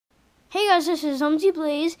Hey guys, this is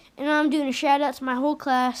Blaze, and I'm doing a shout out to my whole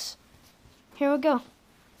class. Here we go.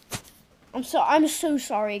 I'm so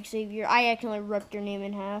sorry, Xavier. I accidentally ripped your name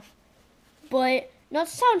in half. But not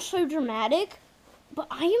to sound so dramatic, but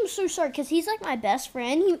I am so sorry because he's like my best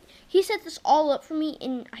friend. He set this all up for me,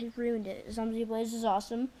 and I ruined it. Blaze is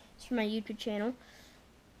awesome. It's for my YouTube channel.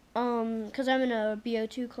 Because I'm in a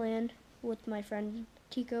BO2 clan with my friend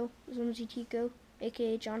Tico, Tico,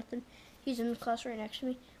 aka Jonathan. He's in the class right next to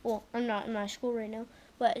me. Well, I'm not in my school right now,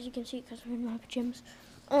 but as you can see, because we're in my pajamas.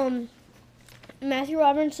 Matthew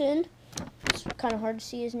Robinson. It's kind of hard to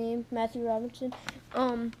see his name, Matthew Robinson.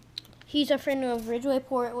 He's a friend of Ridgeway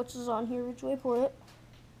Port, which is on here, Ridgeway Port.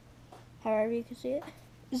 However you can see it.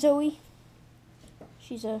 Zoe.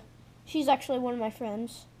 She's actually one of my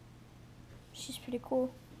friends. She's pretty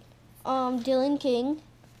cool. Dylan King.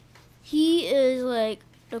 He is like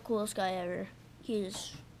the coolest guy ever. He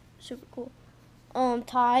is super cool.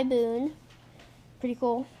 Ty Boone, pretty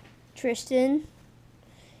cool. Tristan,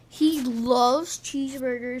 he loves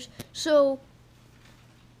cheeseburgers, so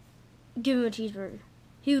give him a cheeseburger.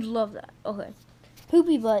 He would love that. Okay.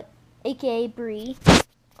 Poopy Butt, aka Bree.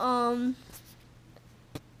 I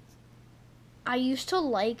used to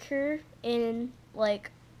like her, and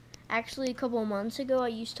like actually a couple of months ago I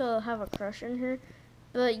used to have a crush on her.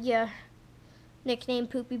 But yeah, nickname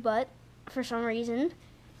Poopy Butt for some reason.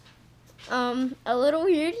 A little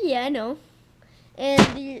weird, yeah, I know.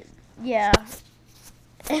 And yeah,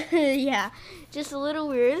 yeah, just a little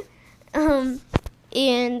weird. And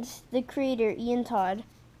the creator, Ian Todd,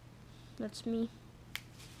 that's me.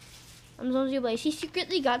 I'm Zonzi Blaze. He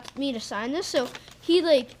secretly got me to sign this, so he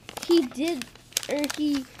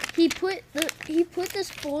put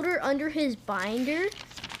this folder under his binder,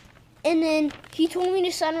 and then he told me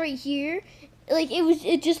to sign right here. Like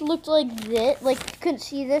it just looked like this. Like you couldn't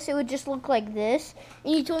see this. It would just look like this.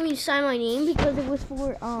 And he told me to sign my name because it was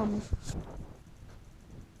for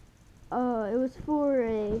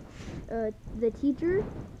the teacher.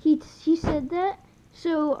 He said that.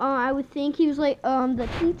 So I would think he was like the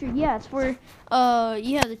teacher. Yeah, it's for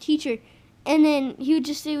the teacher. And then he would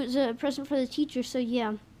just say it was a present for the teacher. So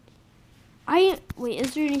yeah. Wait,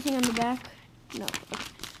 is there anything on the back? No. Okay.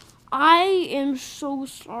 I am so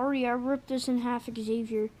sorry I ripped this in half,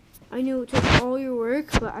 Xavier. I know it took all your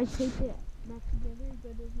work, but I taped it back together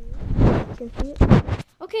good as new. You can see it.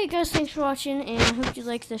 Okay, guys, thanks for watching, and I hope you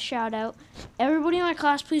like the shout out. Everybody in my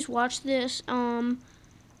class, please watch this. All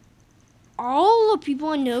the people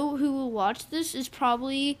I know who will watch this is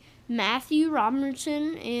probably Matthew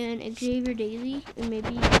Robinson and Xavier Daly, and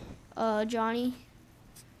maybe Johnny.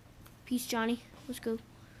 Peace, Johnny. Let's go.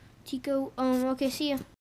 Tico. Okay, see ya.